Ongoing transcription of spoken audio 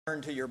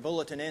Turn to your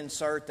bulletin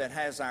insert that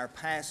has our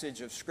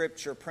passage of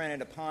Scripture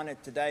printed upon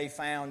it today,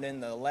 found in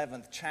the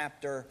 11th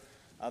chapter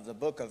of the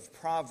book of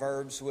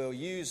Proverbs. We'll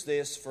use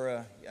this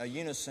for a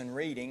unison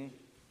reading.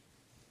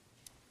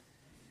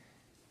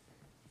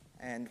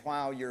 And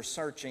while you're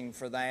searching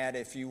for that,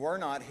 if you were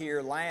not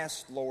here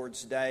last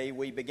Lord's Day,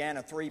 we began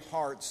a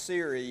three-part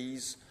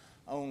series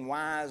on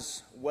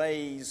wise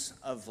ways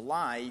of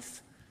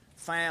life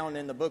found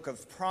in the book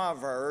of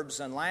Proverbs.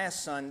 And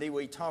last Sunday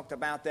we talked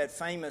about that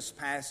famous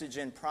passage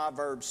in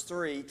Proverbs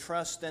 3,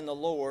 trust in the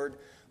Lord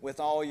with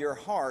all your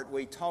heart.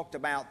 We talked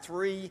about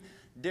three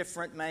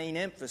different main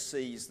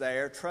emphases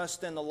there.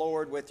 Trust in the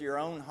Lord with your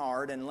own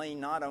heart and lean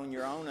not on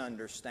your own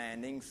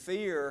understanding.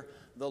 Fear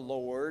the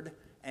Lord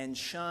and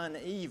shun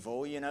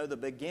evil. You know, the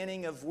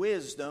beginning of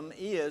wisdom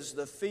is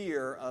the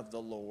fear of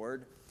the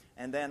Lord.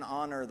 And then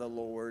honor the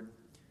Lord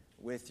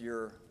with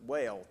your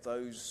wealth.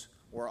 Those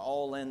were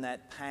all in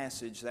that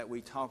passage that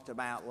we talked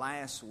about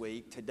last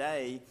week.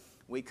 Today,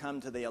 we come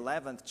to the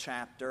 11th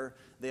chapter.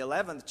 The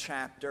 11th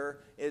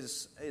chapter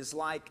is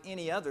like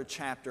any other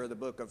chapter of the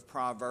book of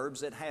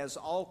Proverbs. It has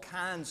all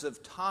kinds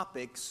of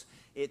topics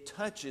it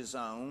touches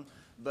on,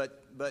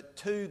 but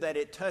two that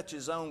it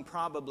touches on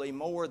probably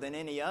more than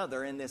any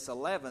other in this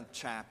 11th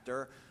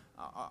chapter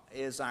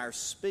is our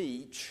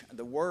speech,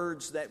 the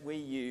words that we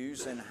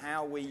use and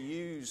how we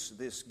use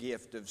this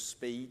gift of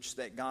speech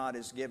that God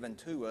has given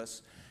to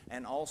us,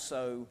 and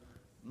also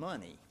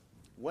money,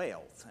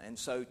 wealth. And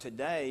so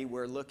today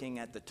we're looking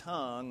at the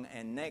tongue,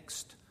 and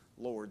next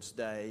Lord's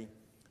Day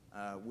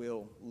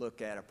we'll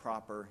look at a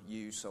proper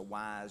use, a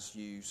wise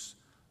use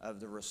of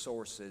the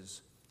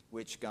resources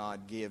which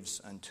God gives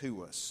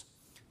unto us.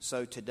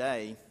 So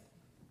today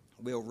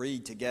we'll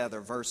read together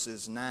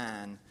verses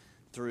 9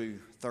 through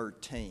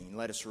 13.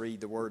 Let us read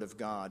the Word of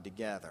God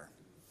together.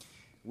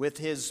 With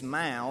his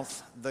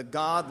mouth the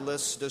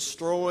godless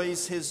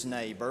destroys his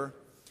neighbor,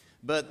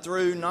 but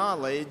through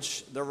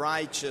knowledge the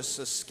righteous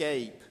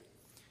escape.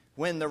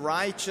 When the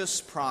righteous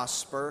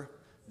prosper,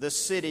 the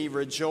city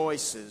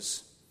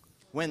rejoices.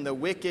 When the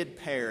wicked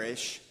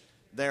perish,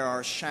 there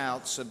are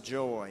shouts of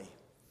joy.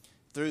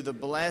 Through the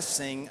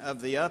blessing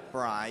of the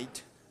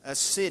upright, a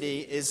city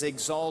is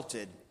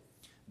exalted,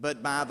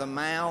 but by the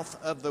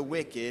mouth of the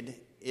wicked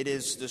it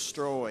is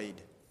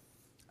destroyed.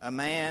 A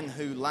man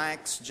who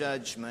lacks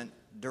judgment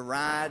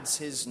derides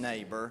his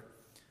neighbor,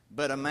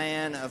 but a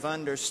man of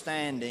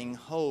understanding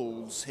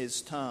holds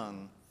his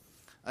tongue.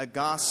 A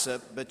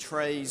gossip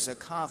betrays a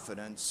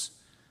confidence,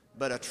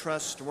 but a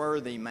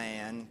trustworthy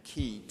man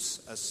keeps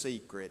a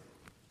secret.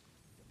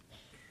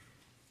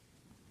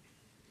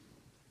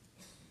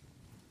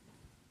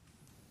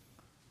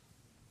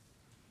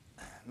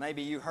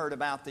 Maybe you heard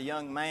about the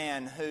young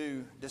man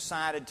who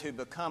decided to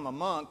become a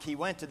monk. He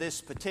went to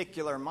this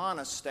particular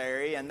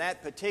monastery, and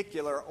that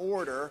particular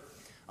order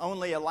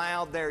only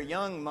allowed their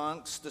young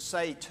monks to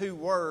say 2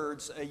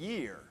 words a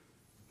year.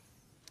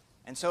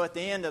 And so at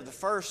the end of the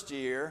first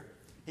year,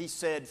 he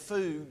said,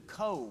 "Food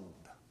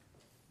cold."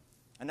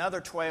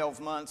 Another 12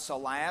 months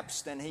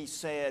elapsed, and he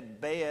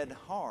said, "Bed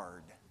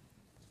hard."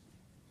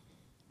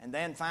 And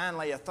then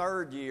finally a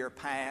third year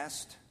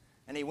passed,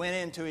 and he went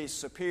into his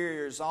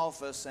superior's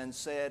office and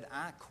said,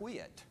 "I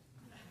quit."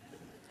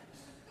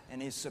 And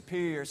his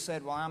superior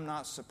said, "Well, I'm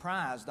not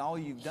surprised. All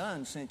you've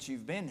done since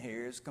you've been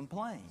here is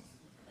complain."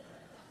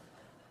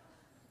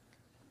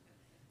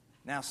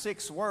 Now,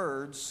 6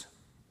 words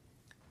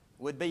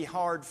would be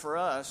hard for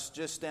us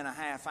just in a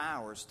half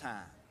hour's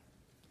time,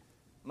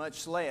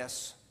 much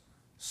less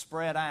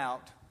spread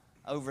out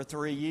over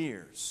 3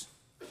 years.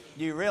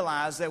 Do you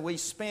realize that we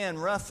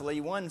spend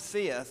roughly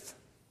 1/5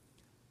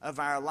 of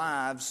our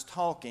lives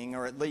talking,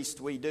 or at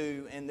least we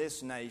do in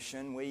this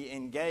nation? We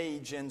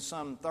engage in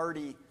some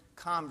 30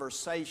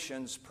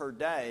 conversations per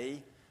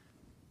day,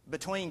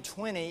 between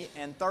 20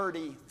 and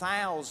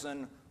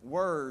 30,000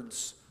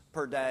 words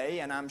per day,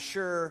 and I'm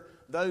sure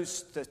those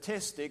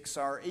statistics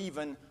are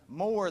even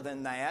more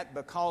than that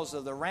because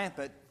of the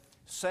rampant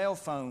cell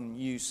phone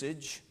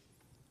usage.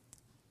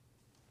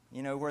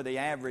 You know, where the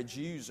average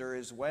user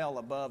is well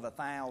above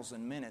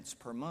 1,000 minutes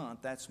per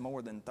month. That's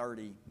more than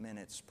 30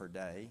 minutes per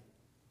day.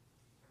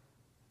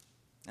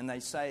 And they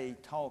say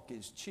talk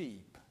is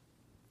cheap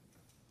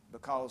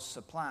because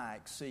supply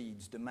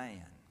exceeds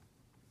demand.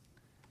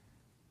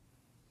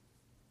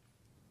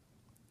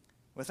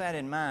 With that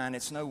in mind,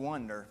 it's no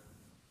wonder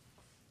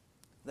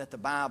that the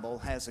Bible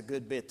has a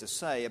good bit to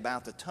say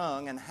about the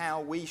tongue and how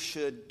we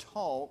should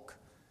talk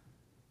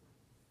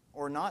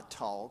or not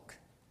talk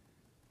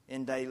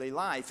in daily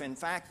life. In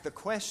fact, the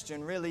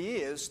question really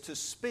is to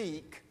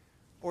speak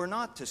or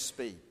not to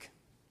speak.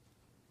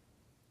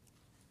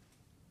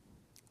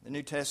 The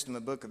New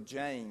Testament book of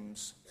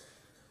James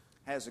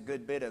has a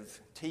good bit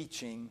of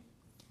teaching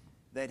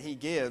that he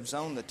gives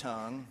on the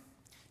tongue.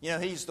 You know,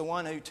 he's the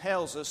one who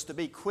tells us to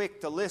be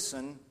quick to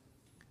listen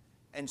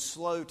and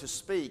slow to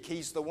speak.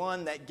 He's the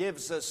one that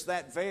gives us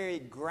that very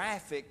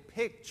graphic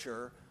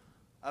picture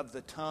of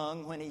the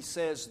tongue when he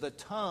says the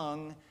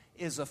tongue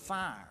is a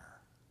fire.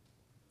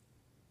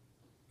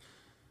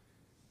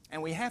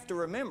 And we have to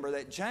remember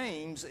that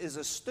James is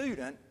a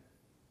student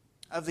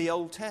of the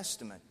Old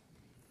Testament.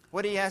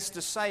 What he has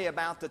to say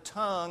about the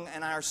tongue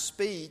and our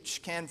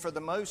speech can, for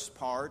the most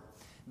part,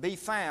 be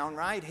found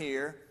right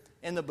here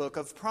in the book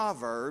of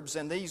Proverbs,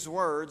 and these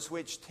words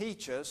which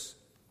teach us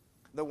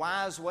the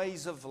wise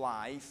ways of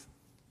life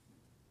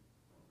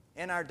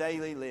in our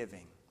daily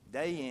living,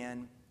 day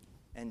in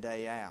and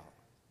day out.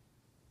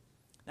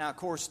 Now, of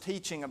course,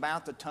 teaching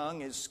about the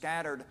tongue is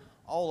scattered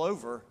all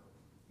over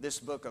this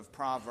book of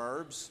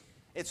Proverbs.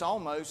 It's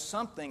almost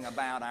something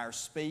about our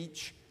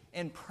speech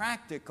in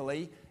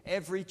practically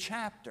every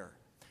chapter.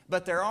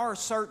 But there are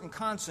certain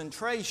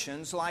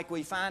concentrations like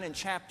we find in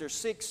chapter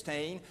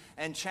 16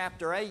 and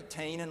chapter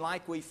 18 and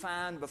like we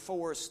find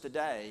before us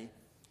today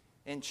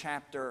in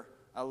chapter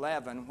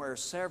 11, where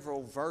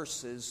several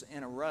verses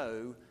in a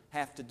row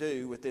have to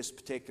do with this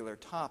particular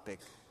topic.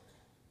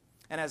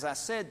 And as I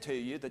said to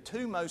you, the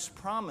two most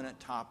prominent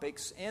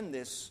topics in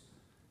this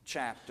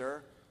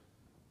chapter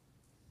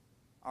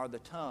are the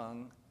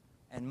tongue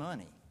and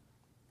money.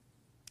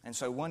 And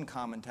so one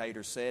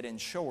commentator said, in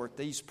short,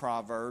 these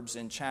proverbs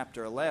in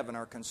chapter 11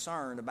 are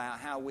concerned about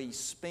how we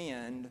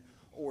spend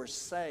or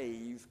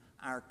save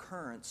our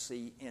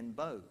currency in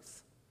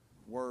both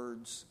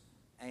words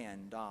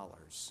and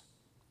dollars.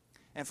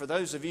 And for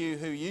those of you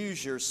who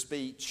use your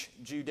speech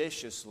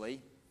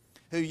judiciously,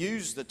 who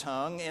use the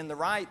tongue in the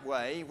right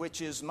way, which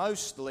is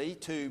mostly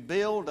to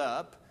build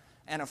up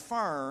and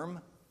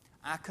affirm,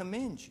 I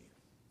commend you.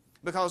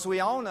 Because we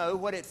all know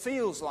what it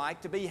feels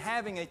like to be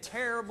having a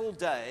terrible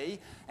day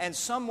and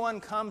someone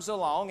comes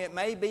along. It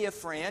may be a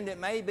friend, it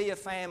may be a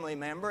family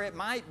member, it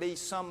might be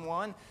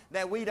someone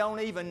that we don't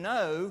even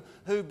know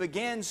who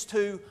begins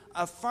to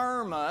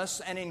affirm us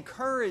and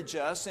encourage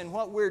us in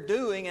what we're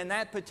doing in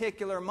that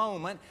particular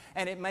moment,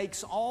 and it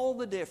makes all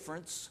the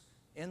difference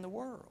in the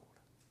world.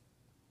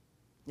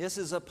 This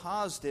is a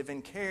positive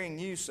and caring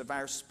use of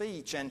our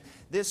speech, and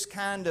this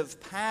kind of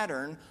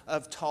pattern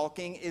of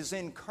talking is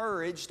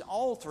encouraged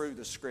all through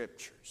the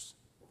Scriptures.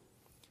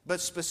 But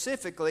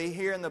specifically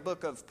here in the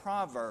book of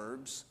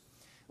Proverbs,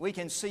 we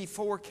can see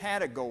four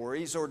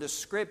categories or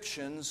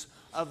descriptions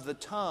of the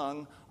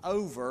tongue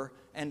over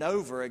and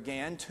over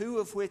again, two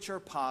of which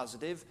are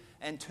positive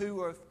and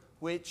two of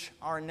which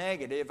are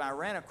negative. I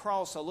ran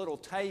across a little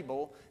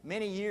table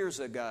many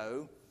years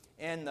ago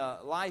in the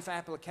Life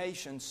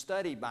Application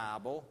Study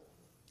Bible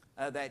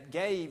that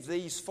gave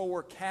these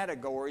four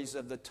categories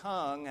of the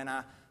tongue, and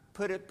I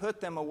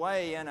put them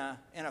away in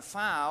a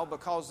file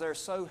because they're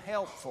so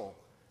helpful.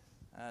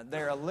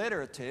 They're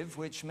alliterative,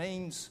 which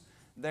means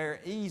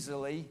they're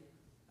easily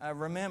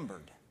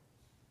remembered.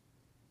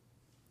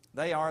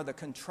 They are the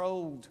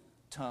controlled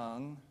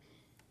tongue,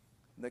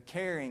 the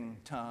caring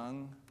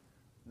tongue,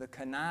 the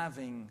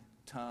conniving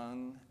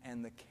tongue,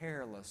 and the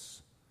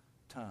careless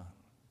tongue.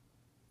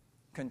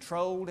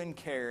 Controlled and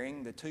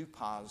caring, the two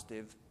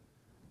positive.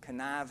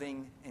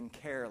 Conniving and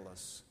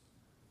careless,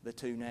 the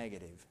two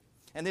negative.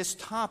 And this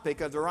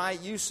topic of the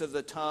right use of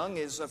the tongue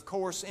is, of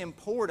course,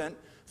 important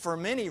for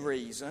many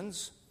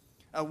reasons,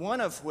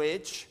 one of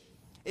which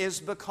is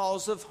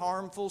because of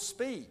harmful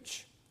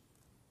speech.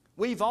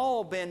 We've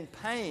all been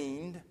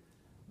pained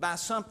by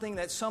something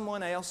that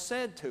someone else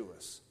said to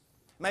us.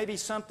 Maybe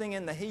something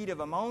in the heat of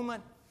a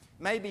moment,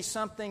 maybe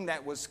something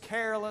that was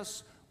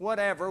careless,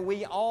 whatever.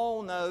 We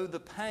all know the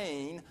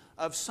pain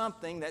of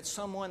something that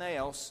someone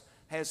else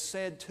has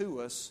said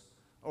to us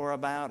or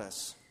about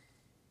us.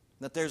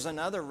 But there's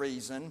another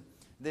reason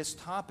this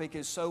topic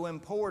is so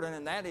important,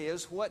 and that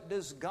is, what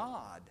does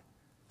God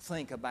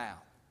think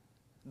about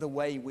the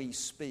way we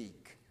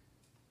speak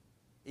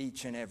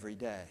each and every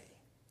day?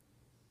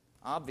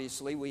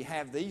 Obviously, we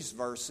have these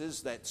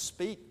verses that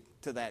speak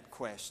to that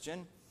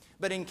question.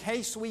 But in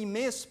case we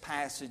miss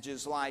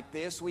passages like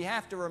this, we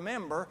have to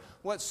remember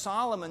what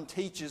Solomon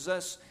teaches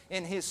us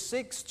in his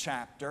 6th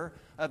chapter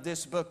of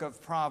this book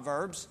of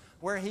Proverbs,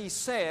 where he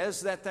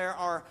says that there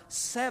are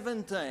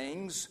 7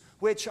 things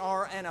which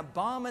are an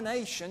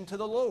abomination to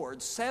the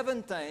Lord.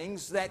 7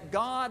 things that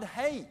God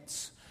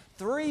hates,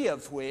 3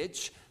 of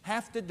which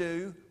have to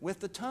do with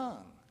the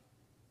tongue.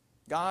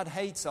 God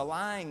hates a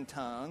lying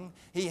tongue.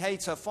 He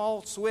hates a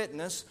false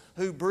witness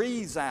who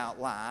breathes out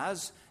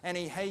lies. And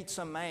He hates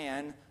a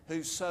man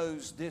who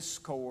sows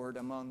discord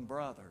among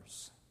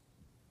brothers.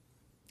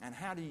 And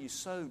how do you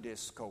sow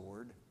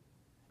discord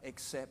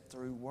except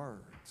through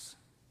words?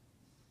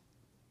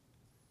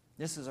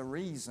 This is a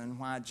reason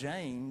why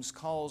James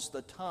calls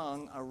the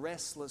tongue a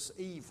restless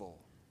evil,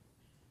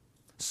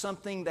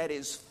 something that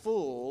is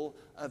full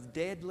of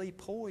deadly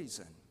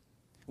poison.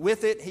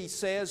 With it, he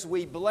says,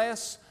 we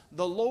bless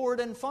the Lord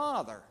and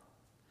Father,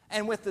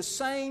 and with the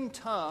same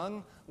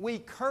tongue we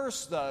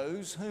curse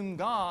those whom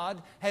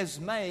God has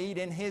made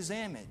in His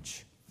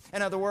image.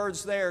 In other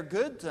words, there are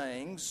good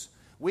things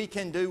we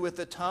can do with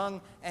the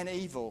tongue and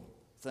evil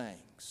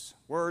things.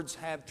 Words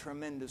have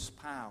tremendous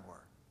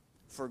power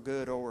for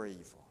good or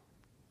evil.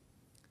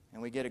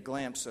 And we get a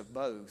glimpse of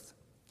both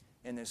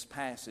in this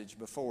passage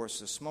before us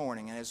this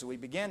morning. And as we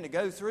begin to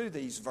go through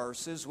these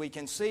verses, we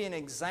can see an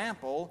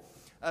example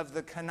of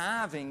the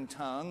conniving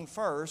tongue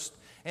first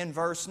in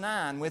verse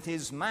 9. With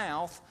his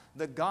mouth,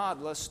 the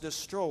godless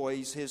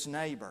destroys his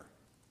neighbor.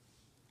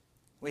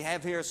 We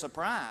have here a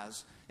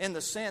surprise in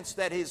the sense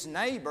that his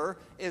neighbor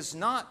is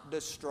not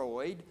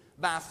destroyed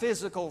by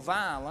physical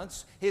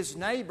violence. His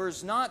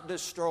neighbor's not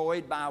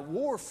destroyed by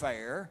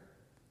warfare,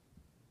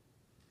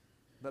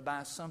 but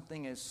by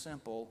something as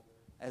simple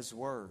as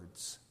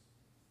words.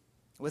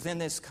 Within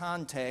this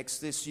context,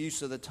 this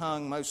use of the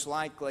tongue most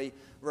likely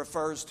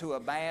refers to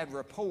a bad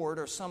report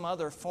or some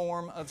other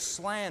form of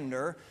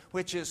slander,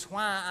 which is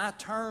why I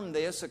term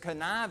this a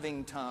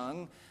conniving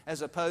tongue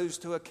as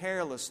opposed to a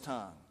careless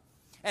tongue.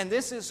 And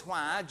this is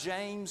why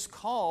James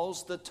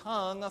calls the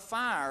tongue a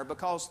fire,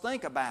 because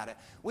think about it.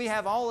 We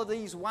have all of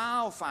these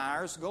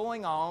wildfires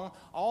going on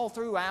all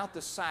throughout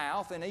the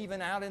South and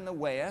even out in the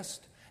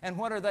West. And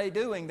what are they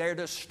doing? They're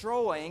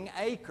destroying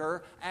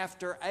acre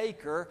after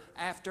acre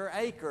after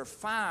acre.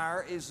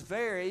 Fire is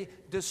very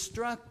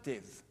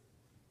destructive.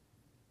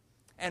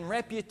 And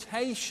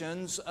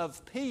reputations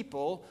of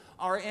people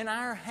are in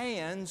our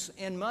hands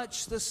in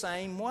much the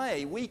same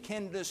way. We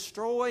can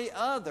destroy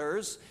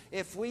others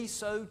if we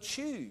so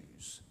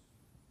choose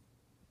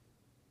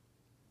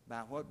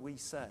by what we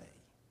say.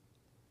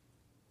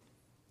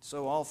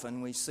 So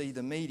often we see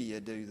the media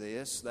do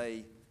this.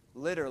 They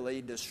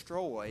literally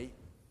destroy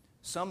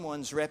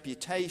someone's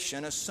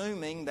reputation,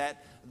 assuming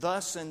that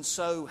thus and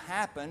so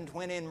happened,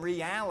 when in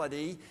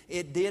reality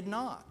it did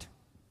not.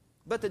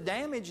 But the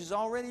damage is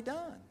already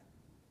done.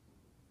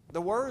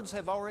 The words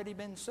have already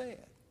been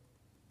said.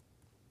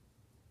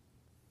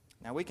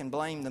 Now, we can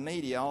blame the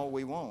media all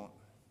we want,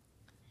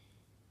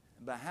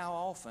 but how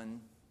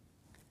often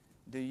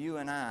do you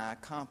and I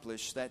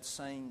accomplish that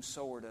same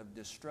sort of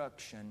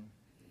destruction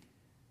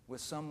with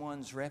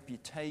someone's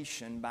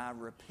reputation by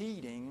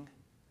repeating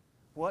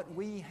what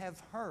we have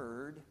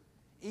heard,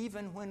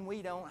 even when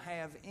we don't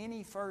have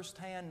any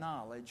first-hand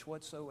knowledge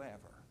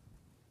whatsoever?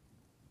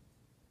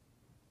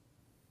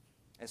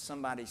 As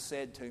somebody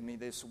said to me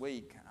this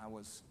week, I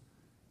was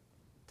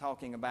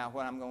talking about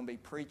what I'm going to be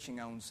preaching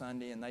on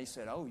Sunday, and they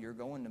said, "Oh, you're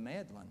going to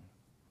Medlin."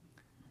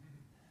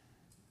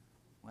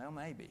 Well,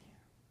 maybe.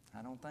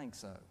 I don't think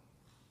so.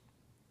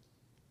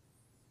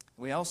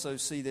 We also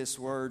see this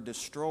word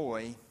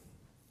destroy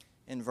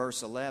in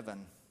verse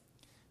 11.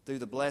 Through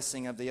the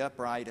blessing of the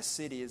upright, a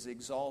city is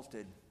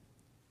exalted,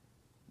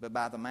 but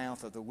by the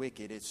mouth of the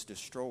wicked it's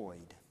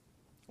destroyed.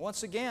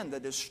 Once again, the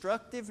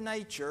destructive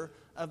nature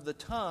of the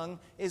tongue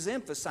is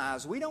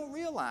emphasized. We don't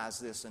realize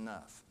this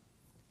enough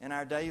in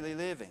our daily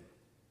living.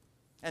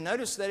 And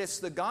notice that it's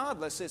the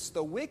godless, it's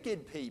the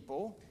wicked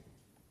people.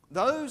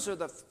 Those are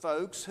the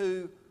folks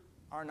who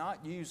are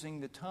not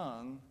using the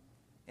tongue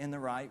in the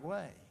right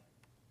way.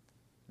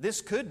 This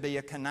could be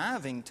a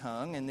conniving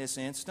tongue in this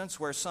instance,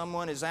 where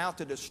someone is out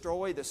to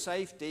destroy the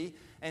safety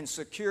and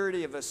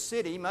security of a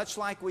city, much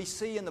like we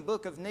see in the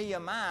book of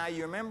Nehemiah.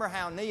 You remember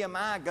how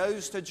Nehemiah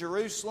goes to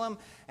Jerusalem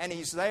and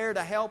he's there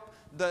to help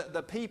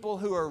the people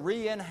who are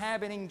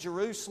re-inhabiting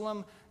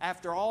Jerusalem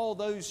after all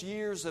those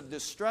years of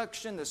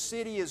destruction. The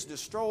city is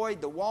destroyed,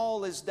 the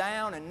wall is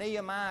down, and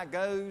Nehemiah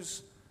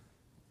goes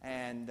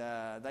and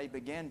they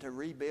begin to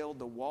rebuild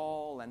the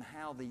wall, and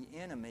how the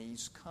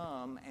enemies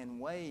come and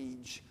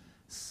wage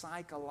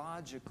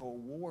psychological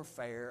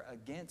warfare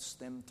against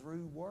them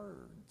through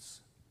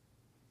words.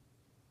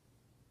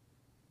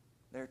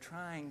 They're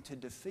trying to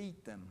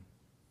defeat them,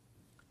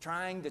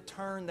 trying to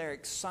turn their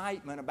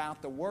excitement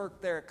about the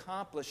work they're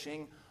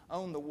accomplishing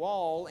on the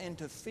wall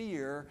into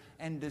fear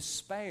and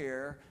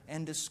despair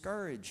and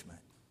discouragement.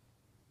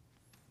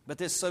 But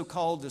this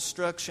so-called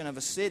destruction of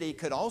a city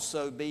could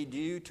also be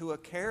due to a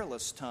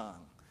careless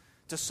tongue,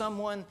 to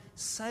someone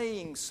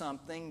saying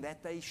something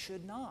that they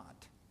should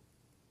not.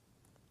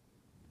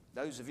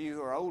 Those of you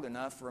who are old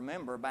enough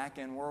remember back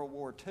in World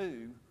War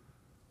II,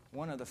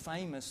 one of the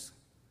famous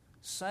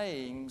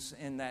sayings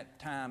in that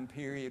time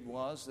period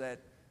was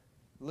that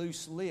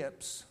loose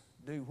lips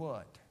do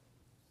what?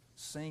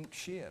 Sink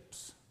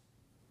ships.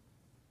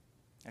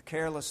 A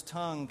careless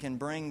tongue can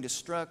bring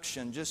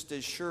destruction just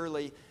as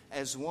surely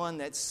as one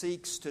that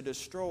seeks to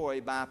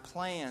destroy by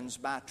plans,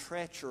 by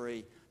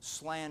treachery,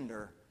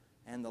 slander,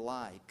 and the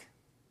like.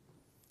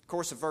 Of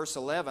course, verse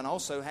 11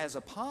 also has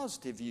a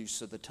positive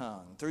use of the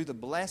tongue. Through the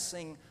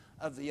blessing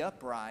of the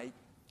upright,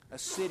 a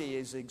city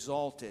is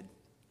exalted.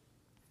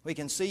 We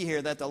can see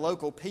here that the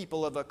local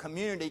people of a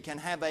community can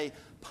have a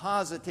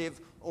positive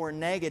or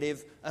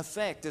negative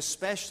effect,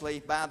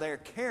 especially by their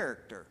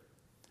character.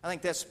 I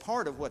think that's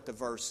part of what the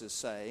verse is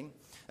saying.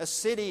 A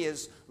city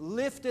is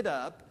lifted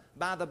up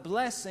by the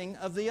blessing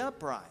of the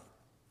upright,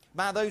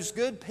 by those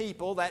good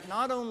people that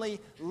not only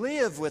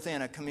live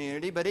within a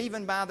community, but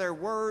even by their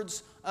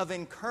words of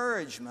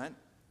encouragement,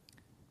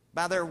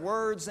 by their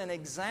words and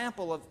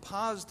example of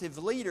positive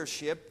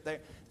leadership.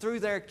 Through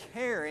their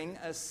caring,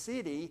 a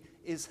city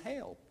is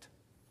helped.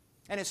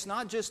 And it's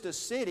not just a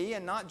city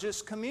and not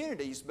just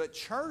communities, but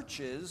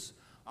churches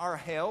are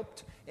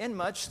helped in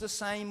much the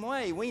same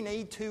way. We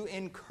need to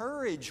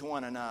encourage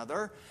one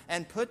another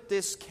and put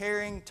this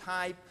caring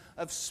type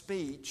of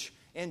speech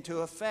into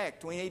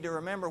effect. We need to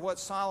remember what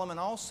Solomon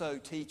also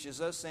teaches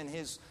us in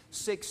his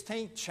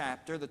 16th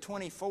chapter, the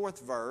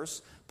 24th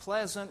verse.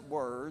 Pleasant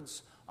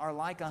words are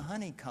like a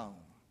honeycomb,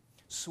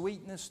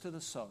 sweetness to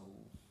the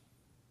soul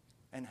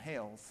and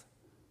health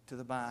to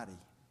the body.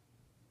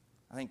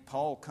 I think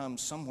Paul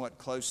comes somewhat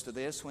close to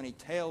this when he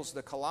tells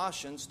the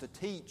Colossians to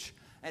teach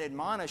and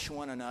admonish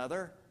one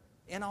another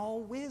in all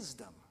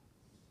wisdom.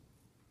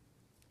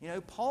 You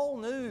know, Paul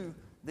knew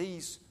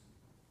these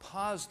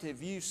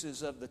positive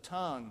uses of the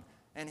tongue,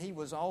 and he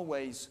was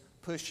always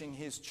pushing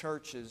his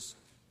churches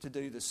to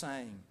do the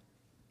same.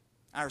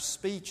 Our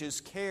speech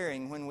is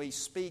caring when we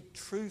speak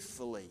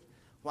truthfully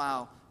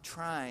while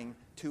trying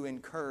to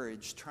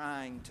encourage,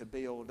 trying to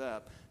build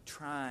up,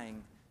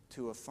 trying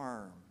to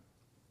affirm.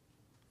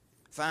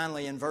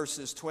 Finally, in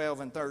verses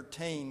 12 and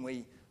 13,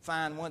 we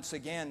find once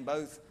again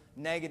both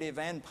negative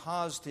and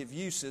positive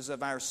uses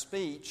of our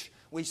speech.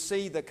 We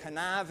see the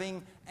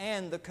conniving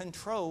and the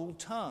controlled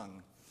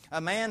tongue. A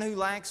man who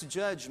lacks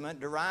judgment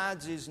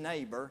derides his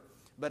neighbor,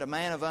 but a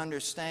man of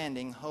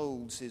understanding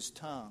holds his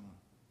tongue.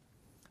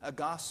 A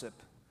gossip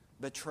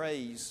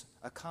betrays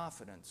a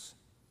confidence,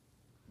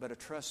 but a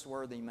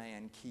trustworthy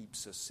man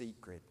keeps a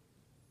secret.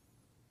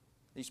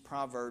 These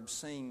proverbs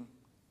seem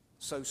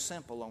so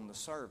simple on the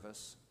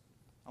surface,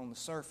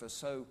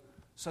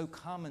 so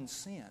common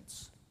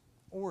sense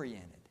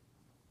oriented.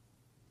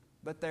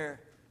 But they're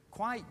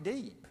quite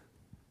deep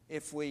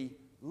if we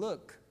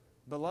look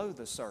below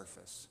the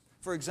surface.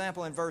 For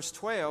example, in verse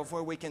 12,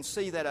 where we can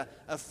see that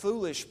a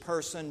foolish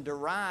person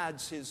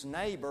derides his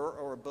neighbor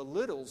or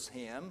belittles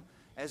him,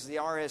 as the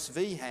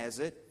RSV has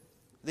it,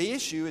 the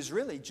issue is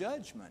really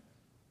judgment,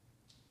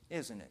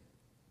 isn't it?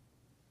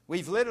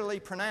 We've literally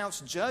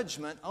pronounced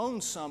judgment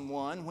on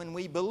someone when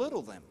we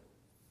belittle them.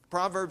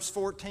 Proverbs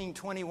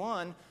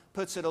 14:21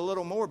 puts it a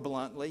little more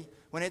bluntly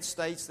when it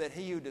states that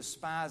he who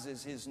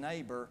despises his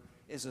neighbor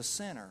is a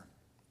sinner.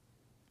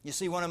 You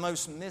see, one of the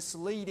most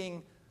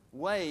misleading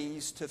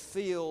ways to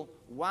feel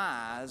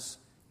wise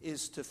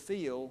is to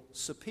feel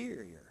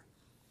superior.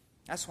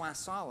 That's why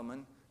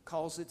Solomon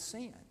calls it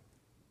sin.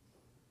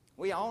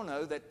 We all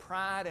know that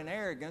pride and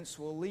arrogance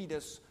will lead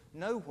us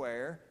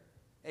nowhere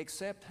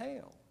except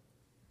hell.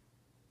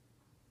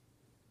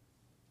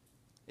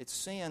 It's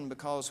sin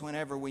because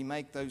whenever we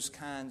make those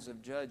kinds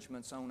of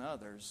judgments on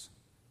others,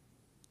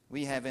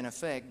 we have in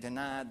effect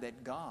denied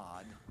that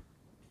God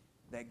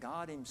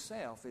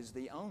Himself is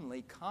the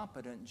only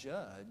competent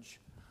judge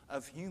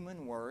of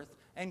human worth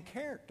and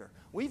character.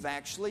 We've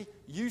actually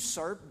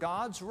usurped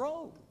God's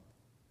role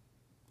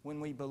when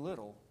we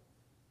belittle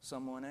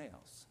someone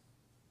else.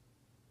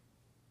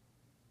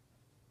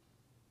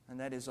 And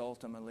that is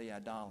ultimately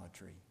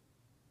idolatry.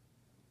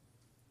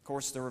 Of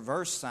course, the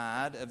reverse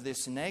side of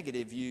this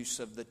negative use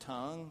of the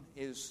tongue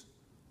is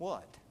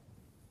what?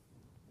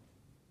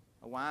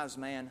 A wise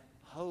man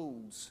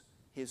holds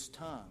his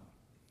tongue.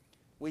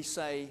 We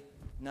say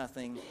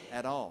nothing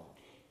at all.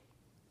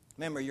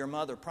 Remember, your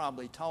mother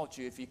probably taught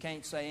you if you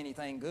can't say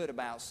anything good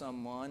about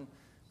someone,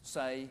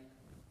 say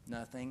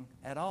nothing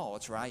at all.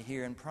 It's right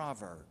here in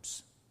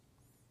Proverbs.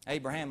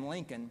 Abraham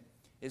Lincoln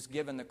is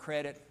given the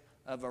credit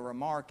of a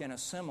remark in a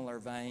similar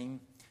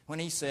vein when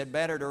he said,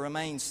 "Better to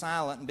remain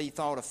silent and be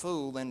thought a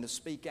fool than to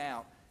speak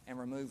out and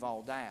remove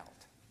all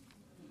doubt."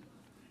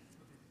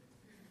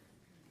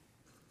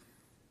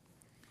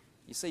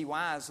 You see,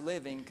 wise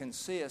living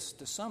consists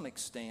to some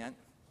extent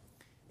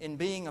in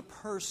being a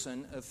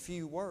person of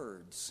few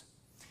words.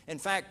 In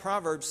fact,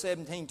 Proverbs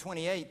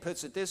 17:28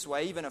 puts it this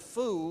way: even a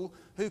fool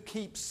who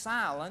keeps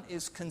silent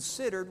is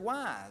considered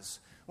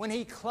wise. When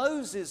he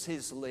closes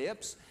his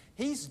lips,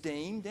 he's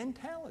deemed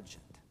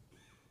intelligent.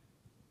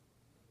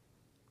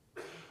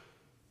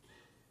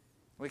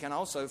 We can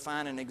also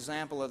find an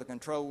example of the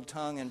controlled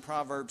tongue in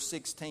Proverbs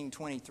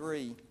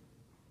 16:23,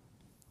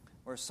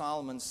 where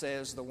Solomon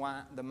says,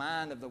 the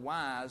mind of the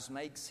wise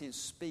makes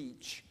his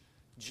speech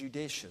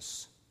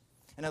judicious.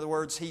 In other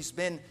words, he's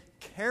been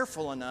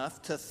careful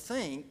enough to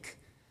think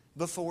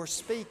before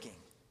speaking.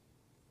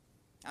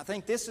 I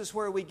think this is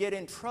where we get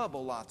in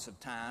trouble lots of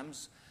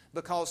times,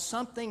 because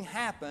something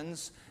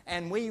happens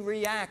and we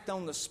react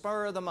on the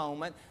spur of the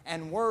moment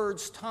and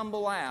words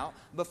tumble out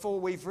before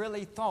we've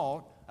really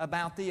thought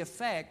about the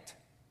effect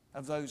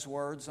of those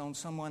words on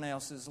someone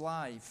else's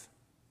life.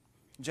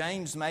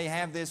 James may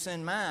have this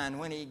in mind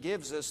when he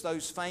gives us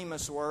those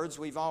famous words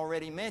we've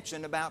already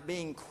mentioned about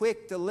being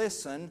quick to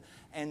listen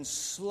and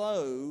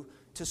slow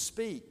to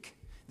speak.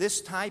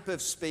 This type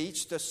of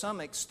speech, to some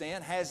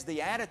extent, has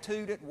the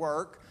attitude at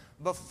work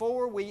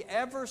before we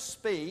ever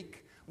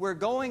speak. We're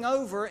going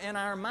over in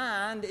our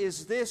mind,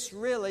 is this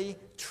really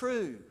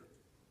true?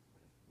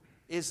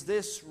 Is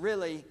this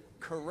really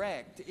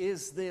correct?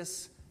 Is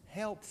this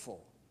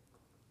helpful?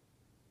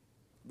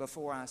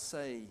 Before I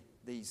say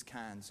these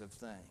kinds of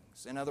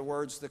things. In other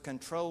words, the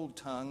controlled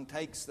tongue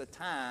takes the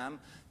time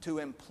to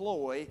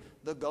employ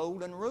the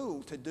golden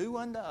rule, to do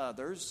unto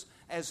others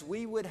as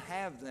we would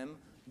have them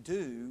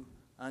do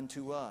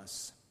unto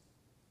us.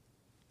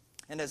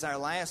 And as our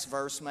last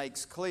verse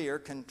makes clear,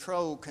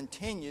 control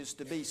continues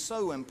to be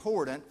so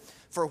important.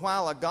 For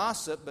while a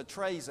gossip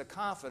betrays a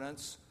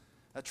confidence,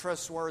 a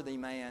trustworthy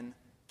man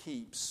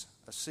keeps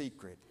a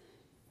secret.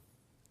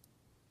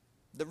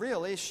 The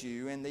real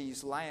issue in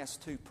these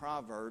last two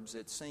proverbs,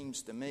 it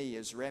seems to me,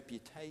 is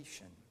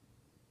reputation.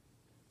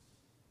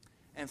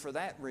 And for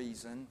that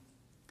reason,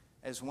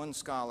 as one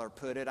scholar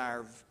put it,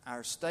 our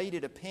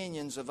stated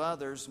opinions of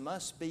others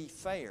must be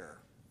fair.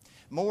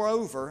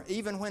 Moreover,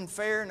 even when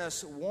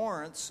fairness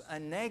warrants a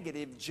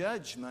negative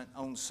judgment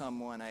on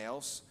someone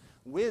else,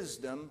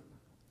 wisdom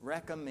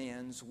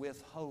recommends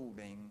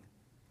withholding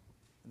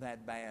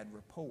that bad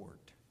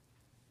report.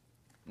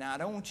 Now, I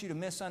don't want you to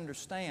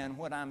misunderstand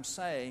what I'm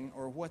saying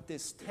or what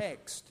this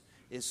text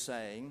is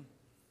saying.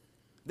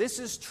 This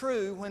is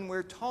true when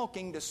we're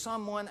talking to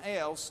someone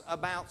else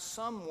about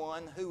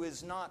someone who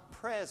is not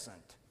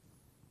present.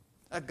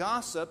 A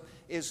gossip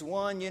is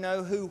one,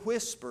 who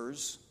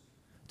whispers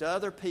to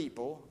other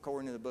people,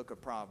 according to the book of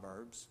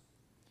Proverbs,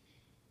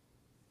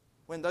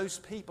 when those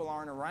people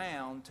aren't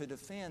around to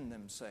defend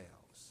themselves.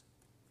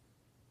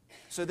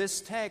 So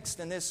this text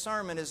and this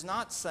sermon is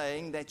not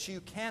saying that you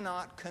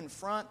cannot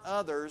confront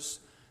others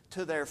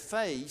to their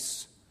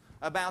face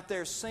about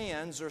their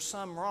sins or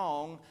some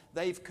wrong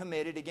they've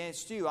committed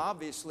against you.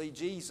 Obviously,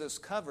 Jesus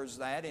covers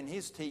that in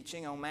His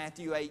teaching on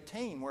Matthew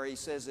 18, where He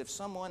says if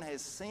someone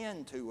has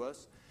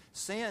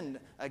sinned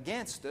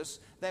against us,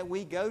 that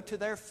we go to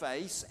their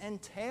face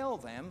and tell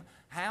them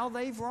how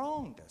they've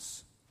wronged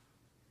us.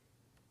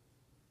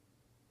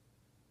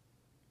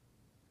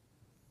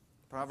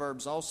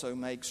 Proverbs also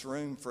makes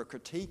room for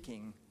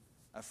critiquing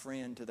a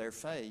friend to their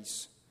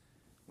face.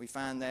 We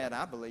find that,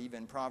 I believe,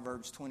 in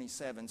Proverbs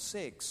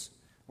 27:6,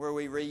 where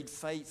we read,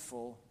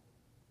 "Faithful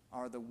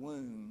are the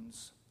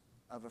wounds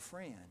of a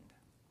friend."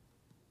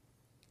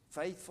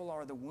 Faithful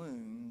are the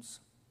wounds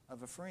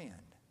of a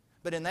friend.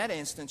 But in that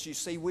instance, you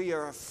see, we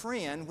are a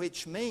friend,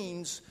 which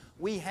means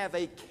we have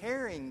a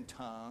caring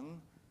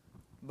tongue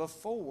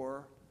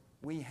before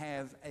we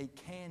have a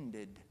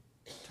candid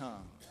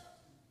tongue.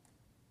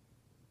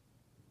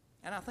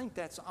 And I think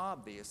that's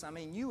obvious. I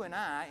mean, you and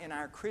I, in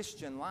our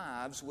Christian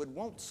lives, would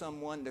want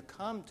someone to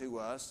come to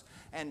us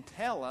and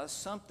tell us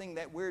something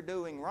that we're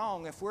doing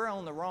wrong. If we're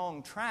on the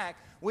wrong track,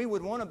 we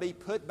would want to be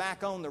put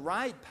back on the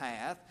right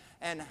path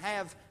and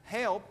have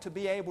help to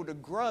be able to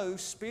grow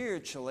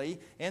spiritually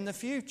in the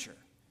future.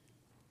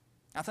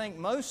 I think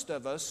most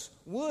of us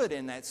would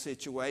in that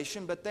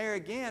situation, but there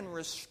again,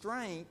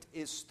 restraint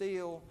is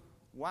still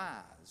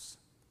wise.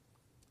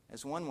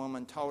 As one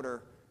woman told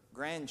her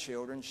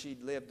grandchildren,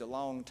 she'd lived a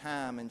long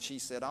time, and she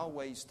said,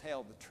 always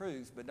tell the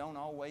truth, but don't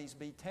always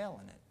be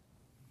telling it.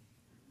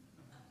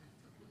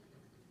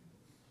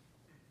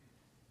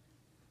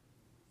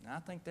 And I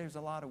think there's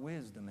a lot of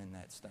wisdom in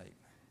that statement.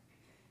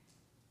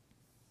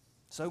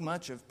 So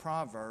much of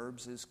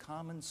Proverbs is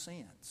common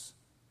sense.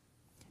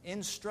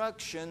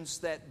 Instructions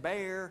that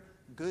bear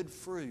good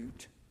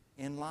fruit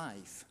in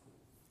life.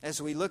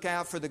 As we look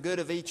out for the good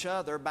of each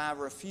other by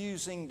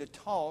refusing to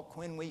talk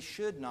when we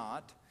should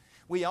not,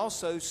 we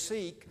also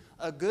seek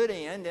a good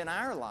end in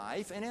our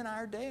life and in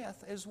our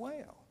death as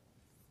well.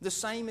 The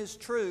same is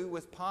true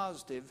with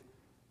positive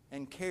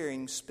and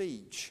caring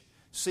speech.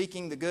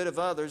 Seeking the good of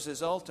others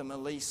is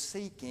ultimately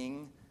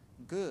seeking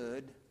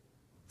good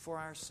for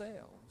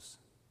ourselves.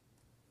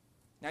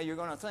 Now you're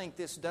going to think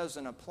this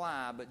doesn't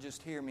apply, but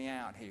just hear me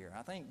out here.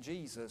 I think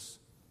Jesus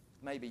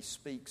maybe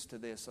speaks to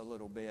this a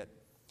little bit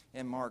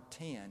in Mark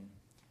 10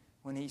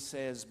 when He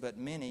says, "But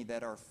many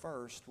that are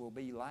first will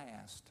be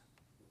last,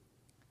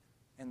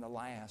 and the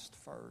last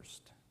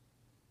first."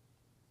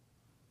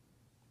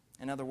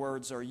 In other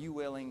words, are you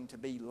willing to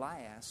be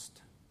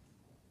last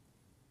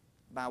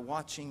by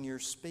watching your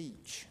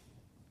speech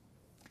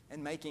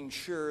and making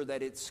sure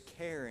that it's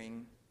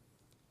caring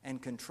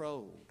and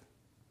controlled?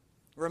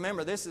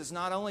 Remember, this is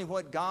not only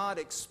what God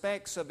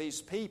expects of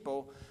His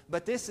people,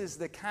 but this is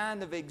the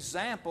kind of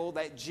example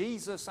that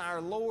Jesus, our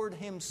Lord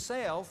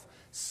Himself,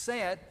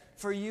 set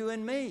for you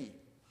and me.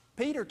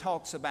 Peter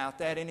talks about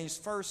that in his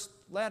first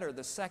letter,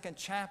 the 2nd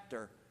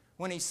chapter,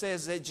 when he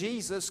says that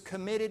Jesus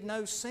committed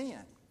no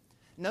sin.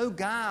 No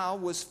guile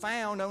was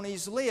found on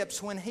His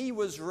lips. When He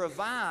was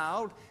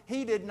reviled,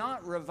 He did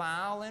not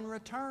revile in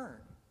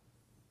return.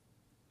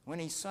 When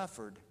He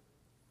suffered,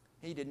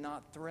 He did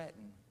not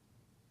threaten,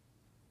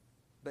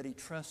 but He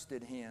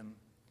trusted Him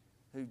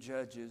who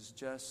judges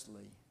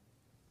justly.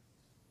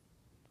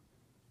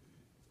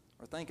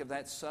 Or think of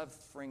that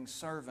suffering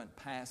servant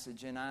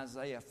passage in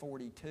Isaiah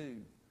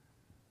 42,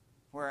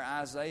 where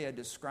Isaiah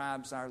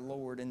describes our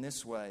Lord in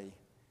this way: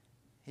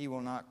 He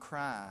will not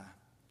cry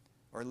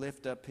or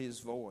lift up His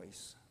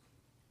voice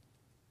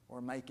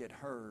or make it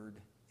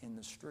heard in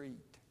the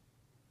street.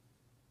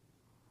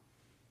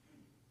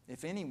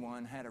 If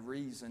anyone had a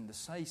reason to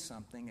say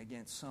something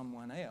against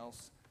someone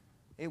else,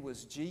 it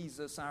was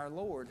Jesus our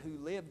Lord, who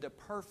lived a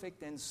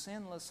perfect and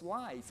sinless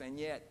life, and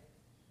yet,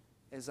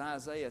 as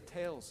Isaiah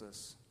tells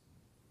us,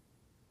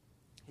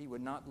 He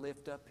would not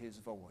lift up His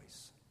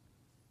voice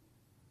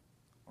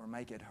or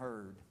make it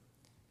heard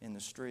in the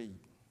street.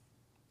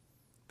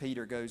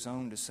 Peter goes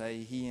on to say,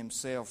 He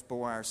Himself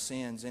bore our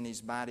sins in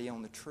His body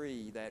on the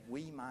tree that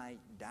we might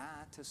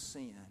die to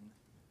sin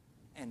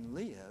and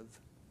live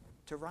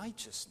to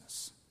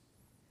righteousness.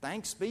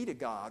 Thanks be to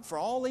God for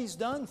all He's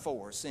done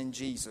for us in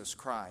Jesus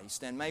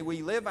Christ. And may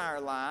we live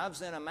our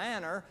lives in a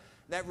manner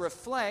that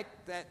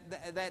reflect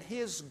that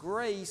His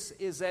grace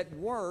is at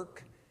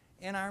work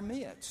in our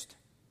midst.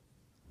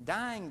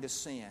 Dying to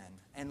sin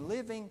and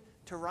living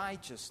to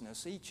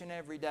righteousness each and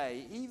every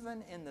day,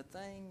 even in the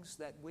things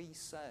that we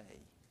say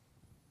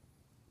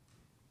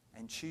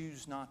and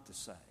choose not to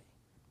say,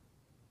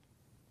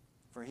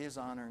 for His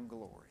honor and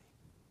glory.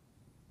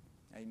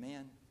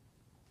 Amen.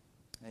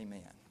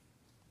 Amen.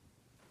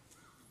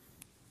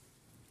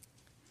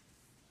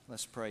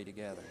 Let's pray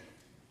together.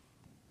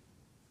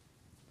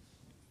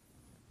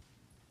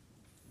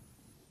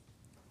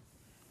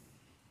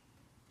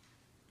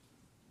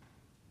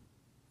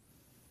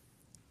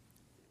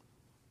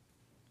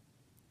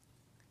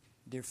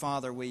 Dear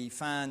Father, we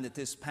find that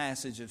this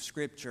passage of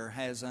Scripture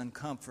has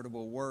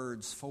uncomfortable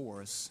words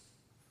for us.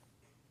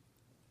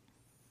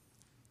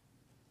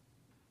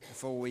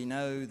 For we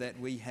know that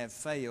we have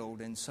failed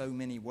in so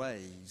many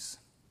ways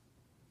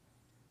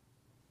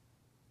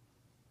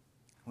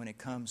when it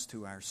comes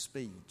to our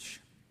speech.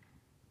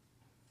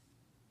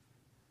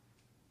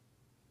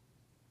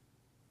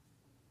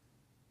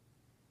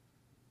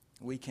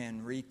 We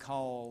can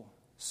recall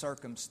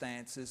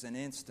circumstances and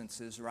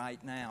instances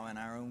right now in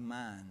our own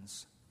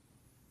minds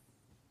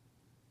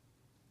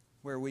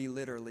where we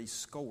literally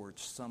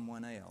scorched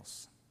someone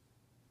else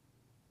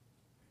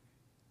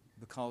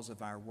because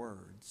of our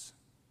words.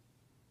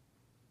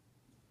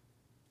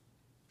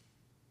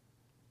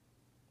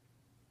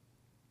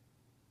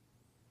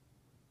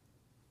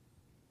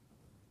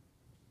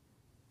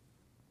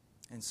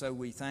 And so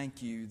we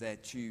thank You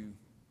that You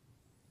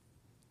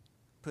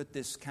put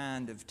this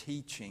kind of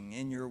teaching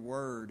in Your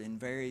Word in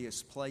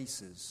various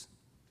places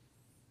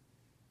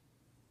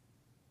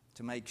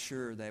to make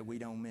sure that we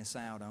don't miss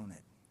out on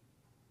it.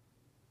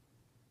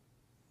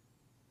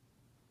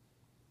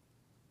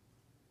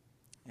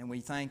 And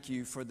we thank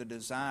You for the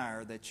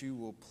desire that You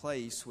will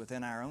place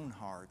within our own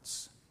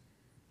hearts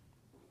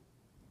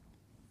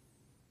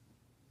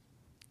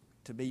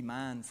to be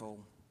mindful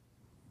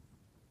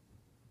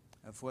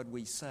of what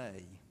we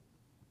say,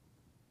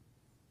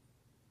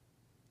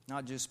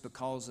 not just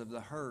because of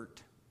the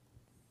hurt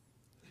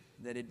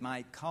that it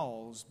might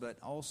cause, but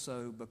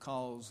also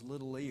because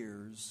little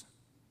ears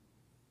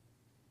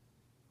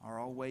are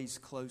always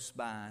close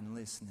by and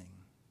listening.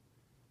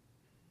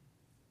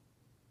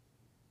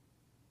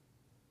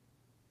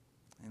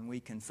 And we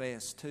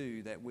confess,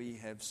 too, that we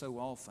have so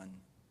often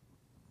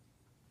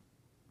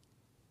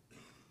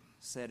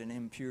set an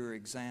impure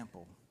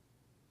example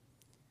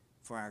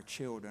for our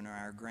children or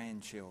our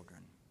grandchildren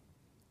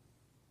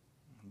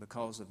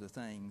because of the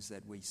things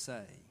that we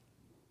say.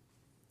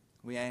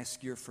 We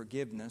ask Your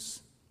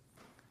forgiveness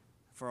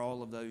for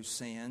all of those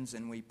sins,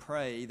 and we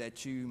pray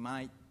that You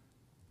might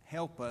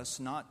help us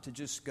not to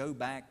just go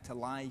back to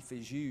life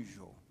as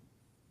usual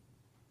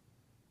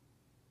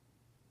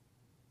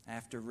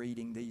after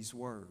reading these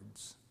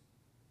words,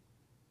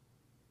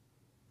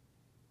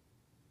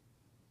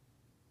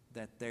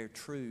 that their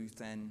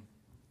truth and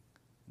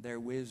their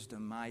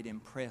wisdom might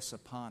impress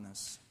upon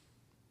us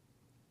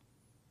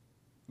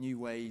new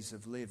ways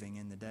of living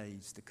in the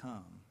days to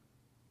come.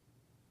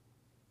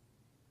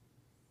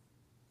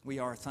 We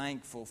are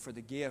thankful for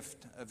the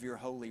gift of Your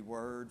holy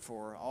word,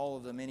 for all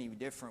of the many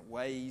different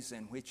ways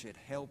in which it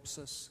helps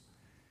us.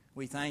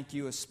 We thank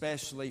You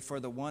especially for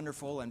the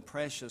wonderful and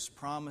precious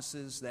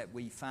promises that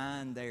we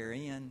find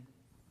therein.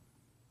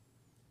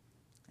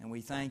 And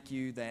we thank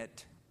You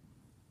that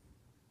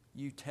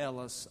You tell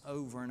us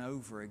over and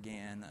over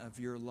again of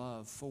Your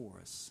love for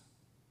us.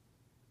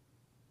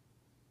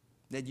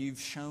 That You've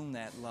shown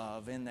that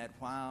love in that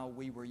while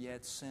we were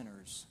yet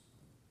sinners,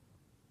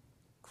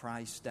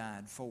 Christ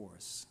died for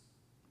us.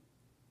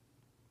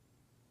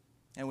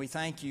 And we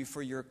thank You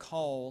for Your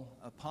call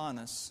upon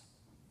us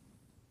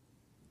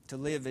to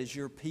live as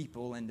Your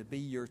people and to be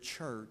Your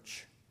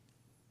church,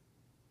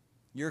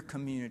 Your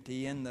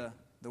community in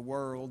the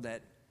world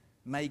that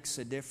makes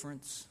a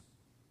difference,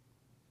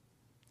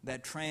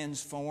 that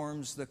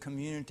transforms the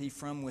community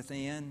from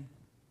within,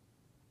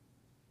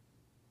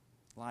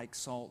 like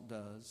salt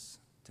does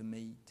to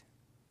meat,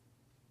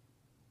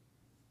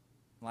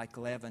 like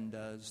leaven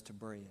does to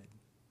bread.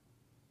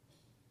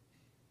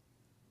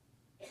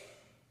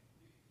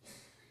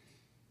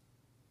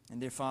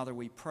 And dear Father,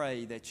 we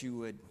pray that You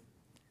would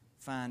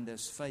find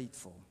us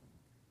faithful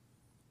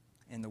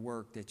in the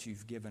work that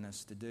You've given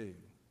us to do.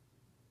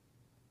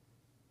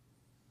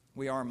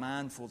 We are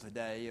mindful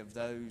today of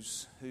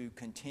those who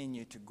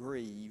continue to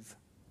grieve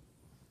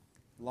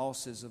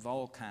losses of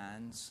all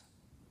kinds.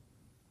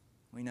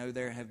 We know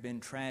there have been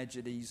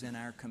tragedies in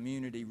our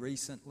community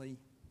recently.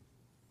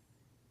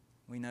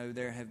 We know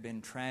there have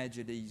been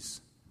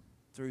tragedies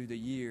through the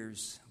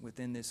years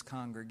within this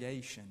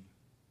congregation.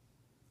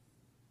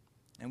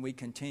 And we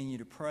continue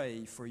to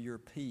pray for Your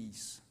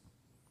peace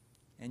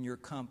and your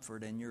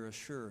comfort and your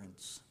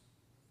assurance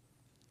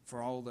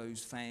for all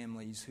those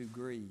families who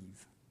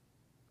grieve.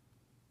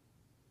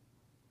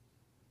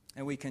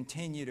 And we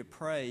continue to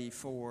pray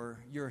for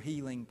your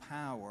healing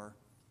power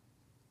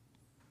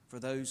for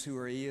those who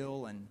are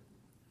ill and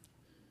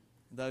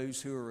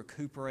those who are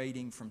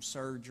recuperating from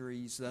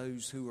surgeries,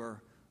 those who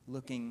are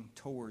looking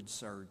towards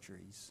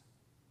surgeries.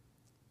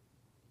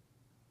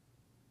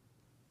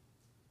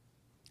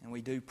 And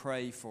we do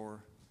pray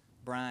for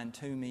Brian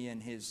Toomey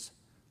and his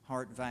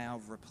heart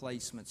valve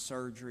replacement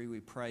surgery. We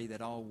pray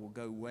that all will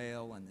go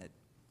well and that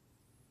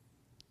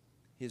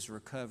his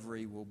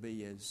recovery will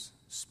be as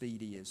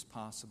speedy as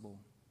possible.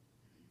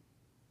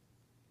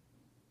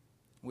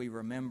 We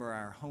remember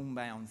our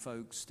homebound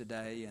folks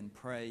today and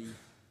pray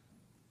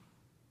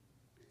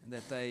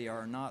that they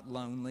are not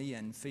lonely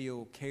and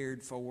feel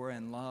cared for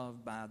and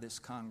loved by this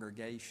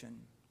congregation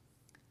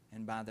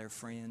and by their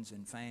friends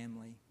and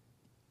family.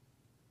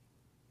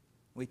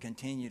 We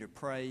continue to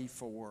pray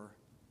for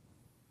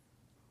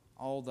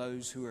all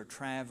those who are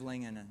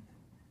traveling and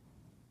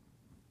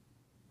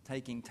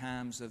taking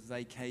times of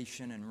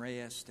vacation and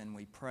rest, and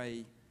we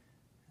pray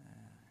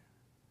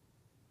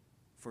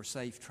for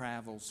safe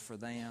travels for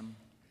them.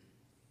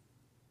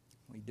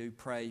 We do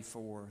pray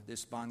for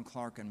this Bon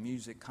Clarkin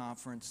Music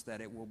Conference,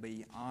 that it will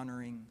be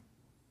honoring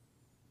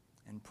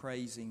and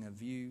praising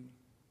of you.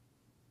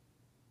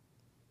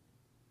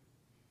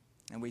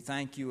 And we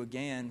thank you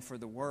again for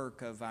the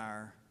work of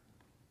our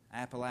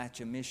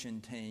Appalachia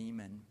Mission Team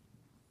and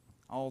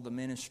all the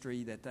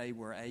ministry that they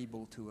were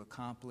able to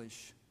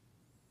accomplish,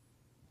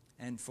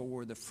 and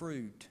for the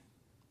fruit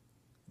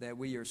that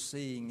we are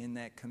seeing in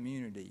that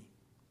community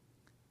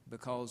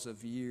because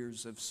of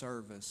years of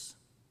service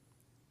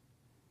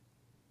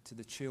to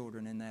the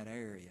children in that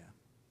area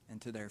and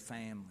to their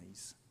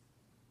families.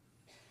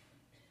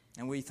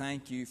 And we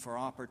thank you for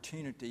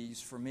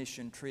opportunities for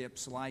mission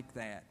trips like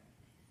that,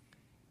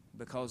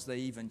 because they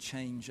even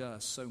change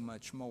us so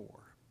much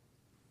more.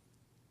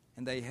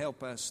 And they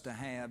help us to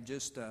have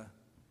just a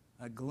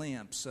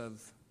glimpse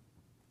of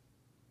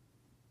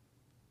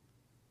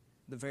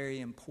the very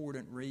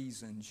important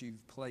reasons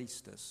you've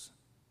placed us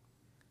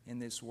in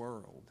this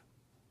world,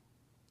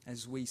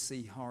 as we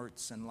see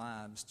hearts and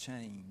lives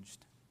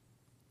changed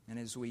and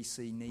as we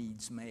see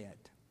needs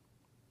met.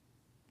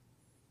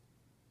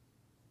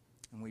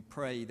 And we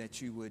pray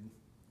that you would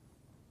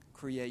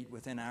create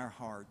within our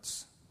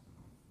hearts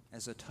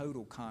as a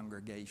total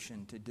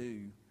congregation to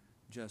do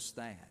just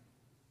that.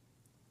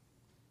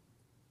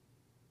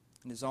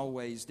 And as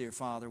always, dear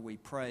Father, we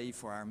pray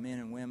for our men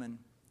and women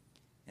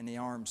in the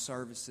armed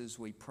services.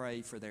 We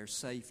pray for their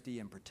safety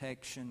and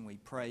protection. We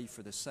pray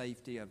for the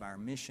safety of our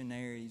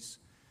missionaries,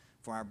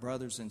 for our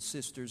brothers and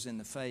sisters in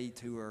the faith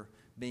who are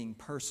being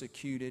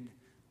persecuted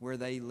where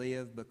they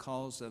live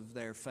because of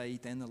their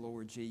faith in the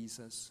Lord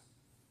Jesus.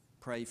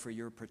 Pray for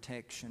your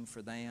protection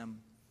for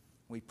them.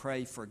 We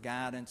pray for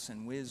guidance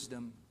and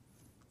wisdom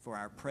for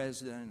our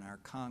president and our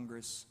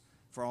Congress,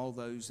 for all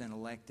those in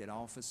elected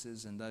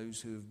offices and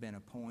those who have been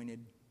appointed.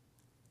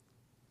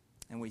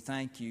 And we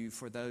thank you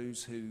for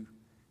those who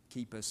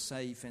keep us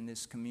safe in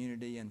this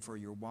community and for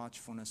your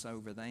watchfulness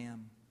over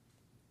them.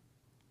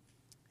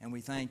 And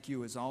we thank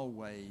you, as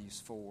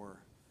always,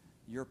 for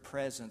your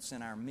presence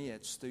in our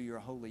midst through your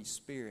Holy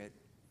Spirit,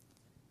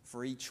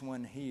 for each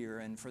one here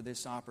and for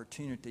this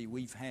opportunity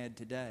we've had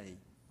today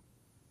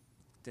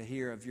to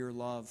hear of your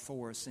love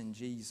for us in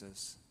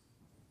Jesus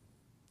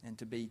and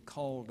to be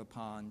called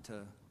upon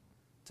to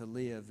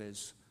live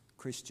as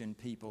Christian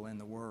people in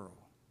the world,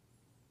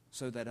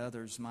 so that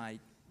others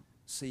might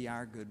see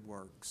our good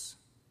works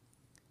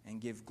and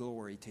give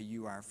glory to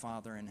you, our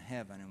Father in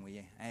heaven. And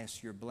we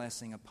ask your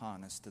blessing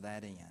upon us to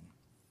that end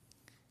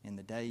in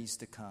the days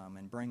to come,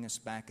 and bring us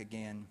back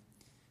again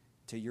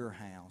to your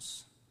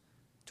house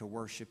to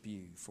worship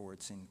you. For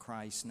it's in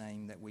Christ's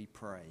name that we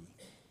pray.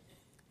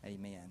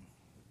 Amen.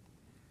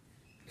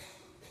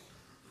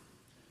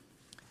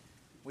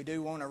 We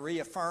do want to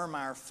reaffirm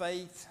our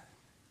faith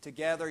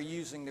together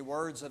using the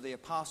words of the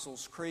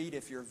Apostles' Creed.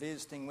 If you're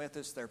visiting with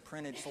us, they're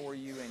printed for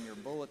you in your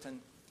bulletin.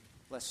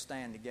 Let's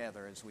stand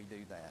together as we do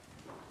that.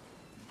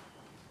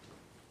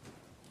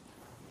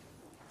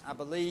 I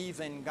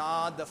believe in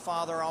God the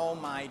Father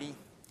Almighty,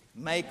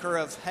 maker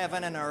of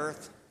heaven and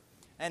earth,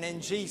 and in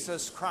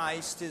Jesus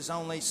Christ, his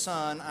only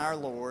Son, our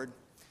Lord,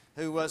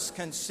 who was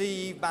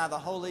conceived by the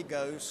Holy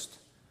Ghost,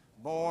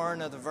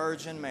 born of the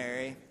Virgin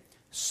Mary,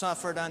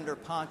 suffered under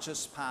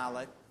Pontius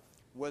Pilate,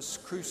 was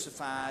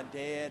crucified,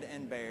 dead,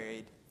 and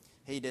buried.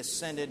 He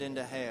descended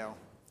into hell.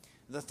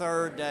 The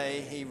third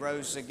day he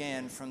rose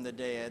again from the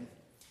dead.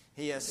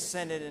 He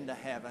ascended into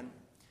heaven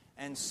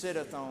and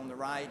sitteth on the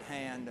right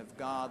hand of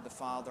God the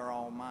Father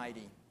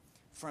Almighty.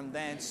 From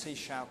thence he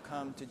shall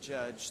come to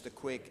judge the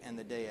quick and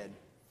the dead.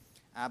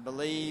 I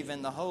believe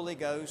in the Holy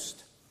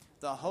Ghost,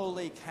 the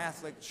holy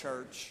Catholic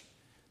Church,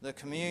 the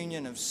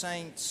communion of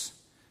saints,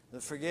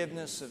 the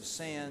forgiveness of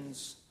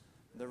sins,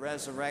 the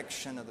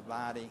resurrection of the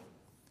body,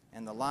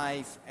 and the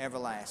life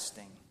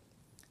everlasting.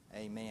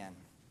 Amen.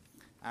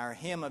 Our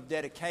hymn of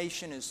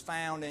dedication is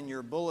found in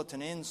your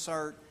bulletin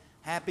insert.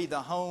 Happy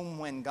the home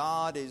when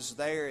God is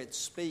there. It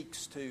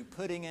speaks to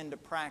putting into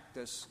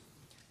practice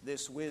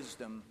this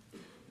wisdom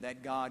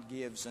that God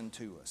gives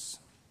unto us.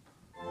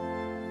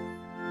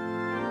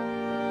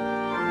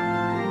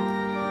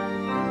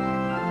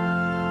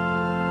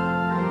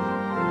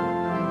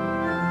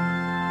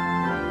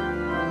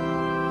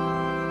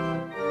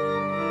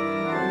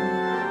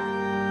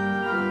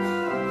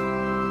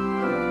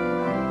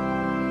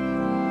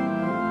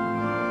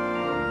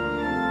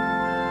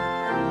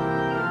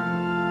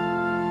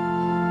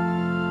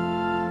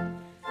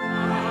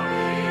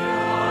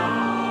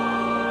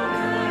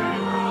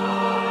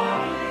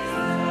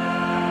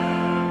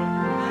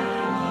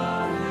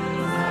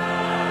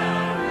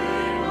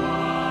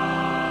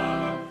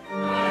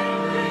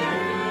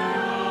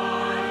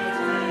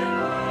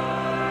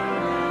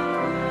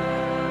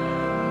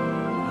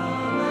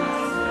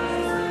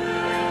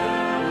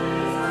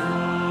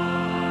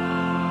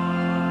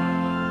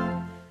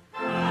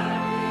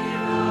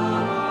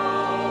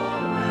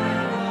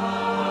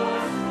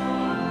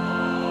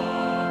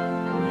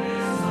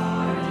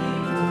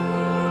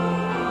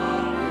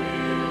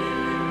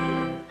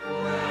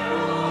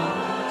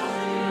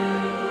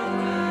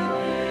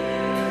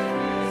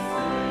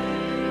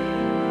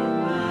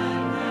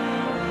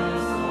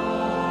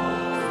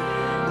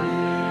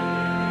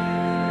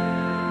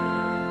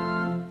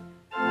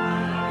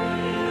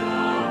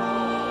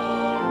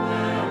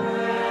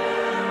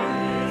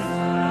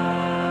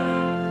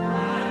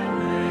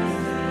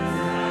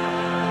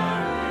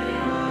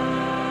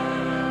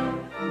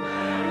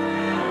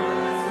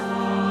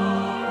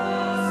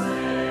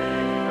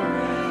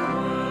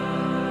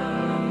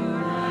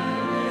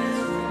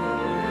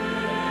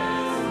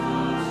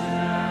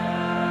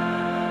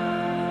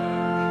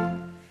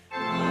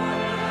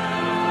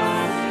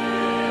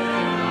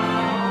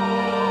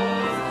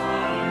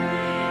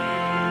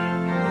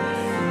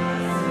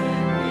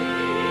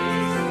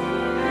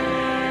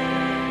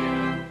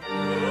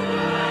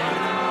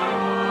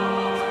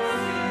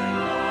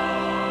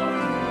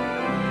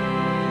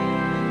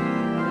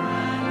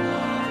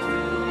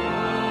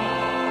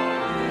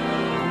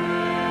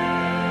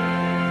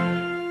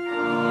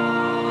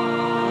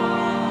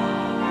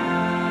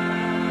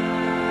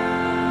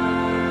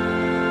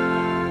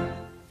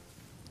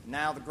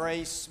 Now the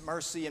grace,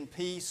 mercy, and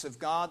peace of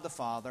God the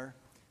Father,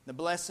 the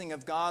blessing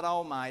of God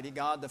Almighty,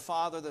 God the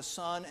Father, the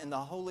Son, and the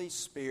Holy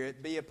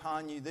Spirit be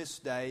upon you this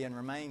day and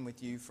remain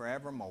with you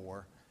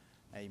forevermore.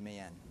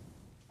 Amen.